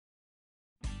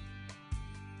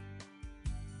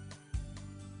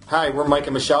Hi, we're Mike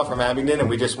and Michelle from Abingdon, and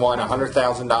we just won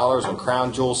 $100,000 on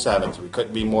Crown Jewel 7's. We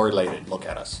couldn't be more elated. Look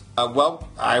at us. Well,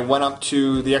 I went up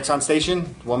to the Exxon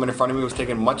station. The woman in front of me was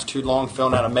taking much too long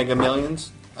filling out a Mega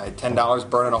Millions. I had $10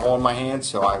 burning a hole in my hand,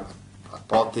 so I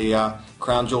bought the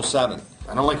Crown Jewel 7.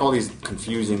 I don't like all these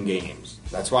confusing games.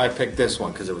 That's why I picked this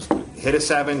one, because it was hit a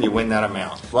 7, you win that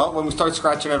amount. Well, when we started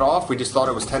scratching it off, we just thought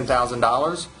it was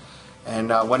 $10,000,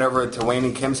 and went over to Wayne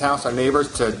and Kim's house, our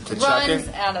neighbors, to check it. Runs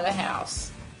out of the house.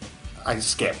 I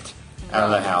skipped out of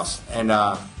the house and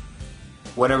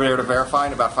went over there to verify,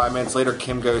 and about 5 minutes later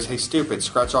Kim goes, "Hey stupid,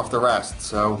 scratch off the rest."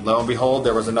 So lo and behold,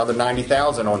 there was another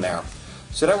 $90,000 on there.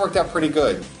 So that worked out pretty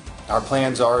good. Our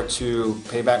plans are to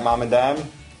pay back mom and dad,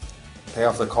 pay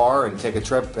off the car, and take a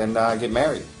trip and get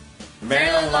married.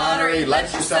 Maryland Lottery,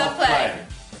 let yourself play.